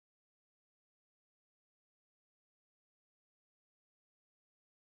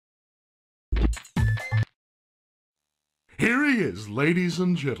Here he is, ladies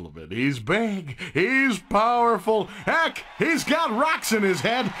and gentlemen. He's big, he's powerful, heck, he's got rocks in his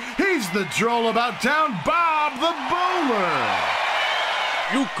head. He's the droll about town, Bob the Bowler.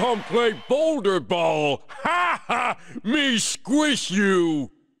 You come play boulder ball. Ha ha! Me squish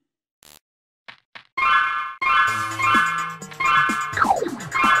you.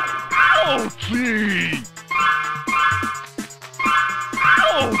 Ouchie!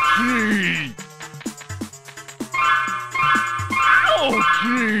 Ouchie!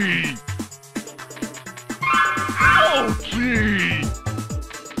 Ouchie! Ouchie!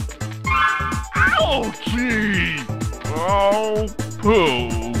 Ouchie! Oh, poo!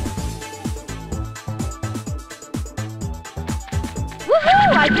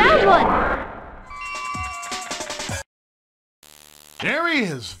 Woohoo! I found one! There he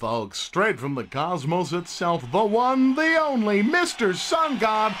is, folks, straight from the cosmos itself, the one, the only, Mr. Sun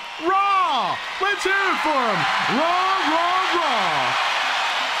God, Raw! Let's hear it for him! Raw, raw, raw!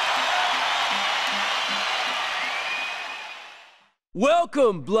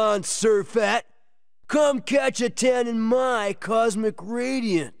 Welcome, blonde surfat. Come catch a tan in my cosmic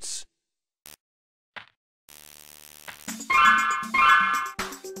radiance.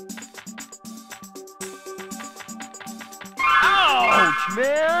 Ouch,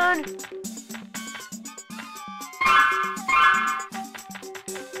 man!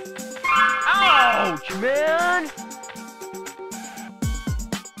 Ouch, man!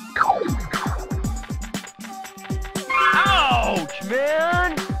 Ouch,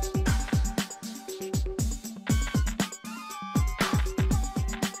 man!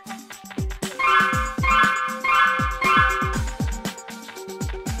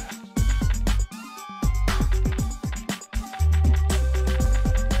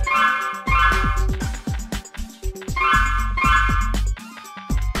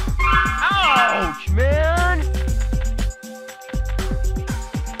 Ouch, man!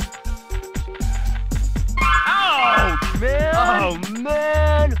 Ouch, man! Oh,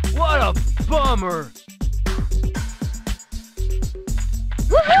 man! What a bummer!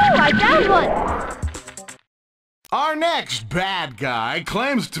 Woohoo! I found one! Our next bad guy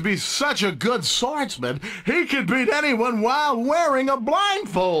claims to be such a good swordsman, he could beat anyone while wearing a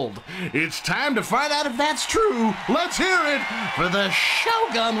blindfold. It's time to find out if that's true. Let's hear it for the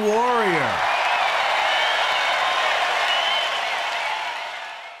Shogun Warrior.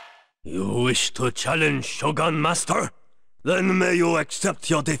 You wish to challenge Shogun Master? Then may you accept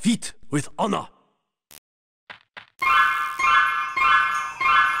your defeat with honor.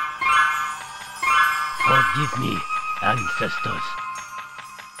 Forgive me, ancestors.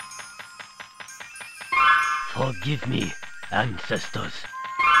 Forgive me, ancestors.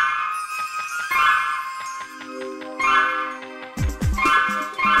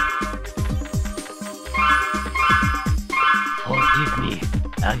 Forgive me,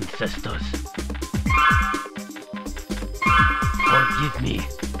 ancestors. Forgive me,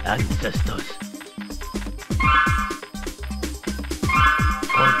 ancestors.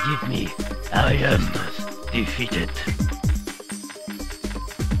 Forgive me, ancestors. Defeated.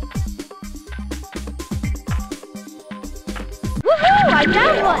 Woohoo! I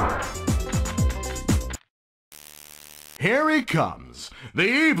found one! Here he comes, the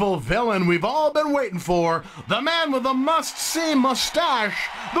evil villain we've all been waiting for, the man with the must-see mustache,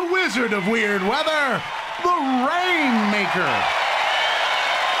 the wizard of weird weather, the Rainmaker.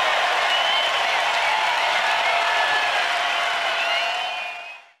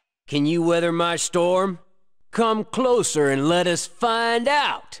 Can you weather my storm? Come closer and let us find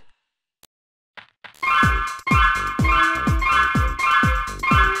out.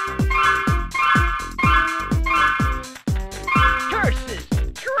 Curses!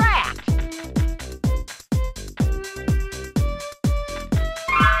 Trapped!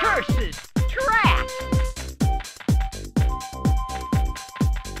 Curses! Trapped!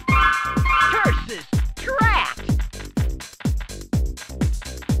 Curses! Trapped!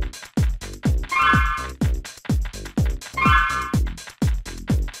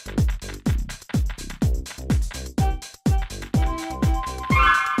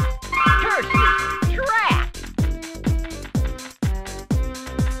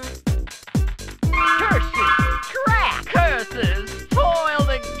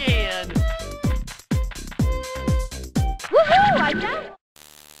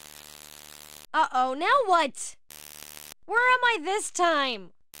 Uh-oh, now what? Where am I this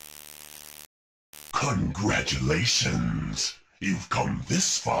time? Congratulations! You've come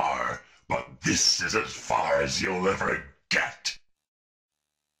this far, but this is as far as you'll ever get.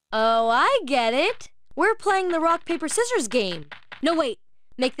 Oh, I get it. We're playing the rock, paper, scissors game. No, wait.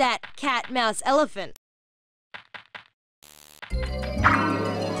 Make that cat, mouse, elephant.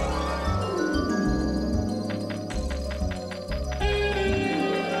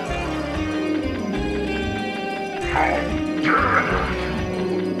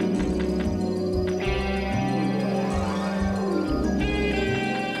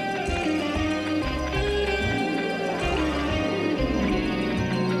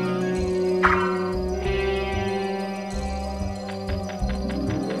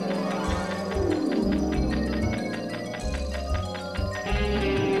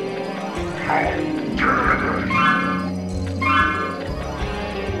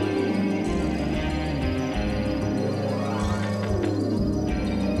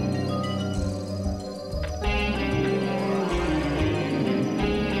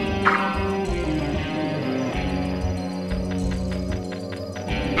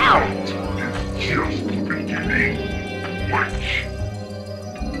 Just the beginning. Watch.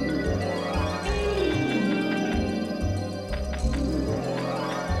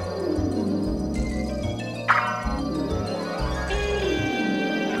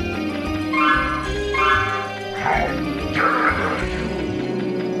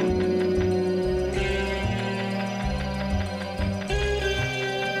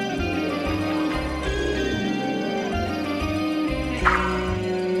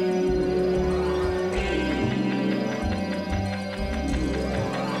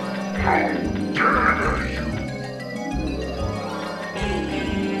 How dare you!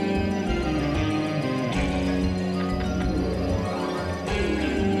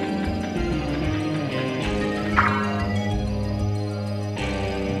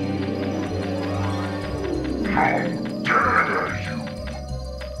 How dare you!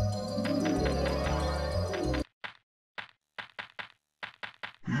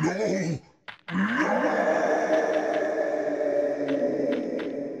 How dare you! No!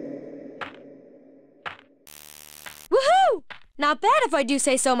 Woohoo! Not bad if I do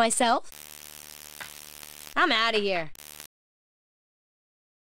say so myself. I'm out of here.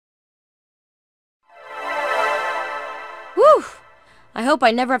 Whew! I hope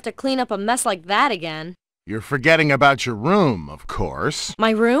I never have to clean up a mess like that again. You're forgetting about your room, of course.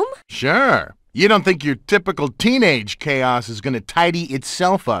 My room? Sure. You don't think your typical teenage chaos is gonna tidy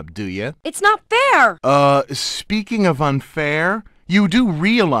itself up, do you? It's not fair! Speaking of unfair, you do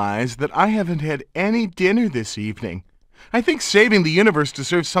realize that I haven't had any dinner this evening. I think saving the universe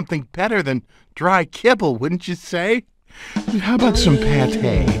deserves something better than dry kibble, wouldn't you say? How about some pate?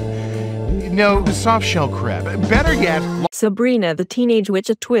 No, soft-shell crab. Better yet... Sabrina the Teenage Witch,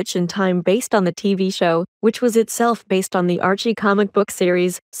 a Twitch in time based on the TV show, which was itself based on the Archie comic book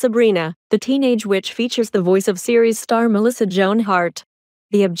series. Sabrina, the Teenage Witch features the voice of series star Melissa Joan Hart.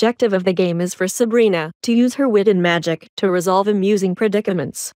 The objective of the game is for Sabrina to use her wit and magic to resolve amusing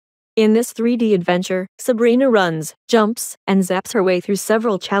predicaments. In this 3D adventure, Sabrina runs, jumps, and zaps her way through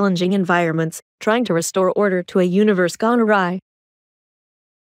several challenging environments, trying to restore order to a universe gone awry.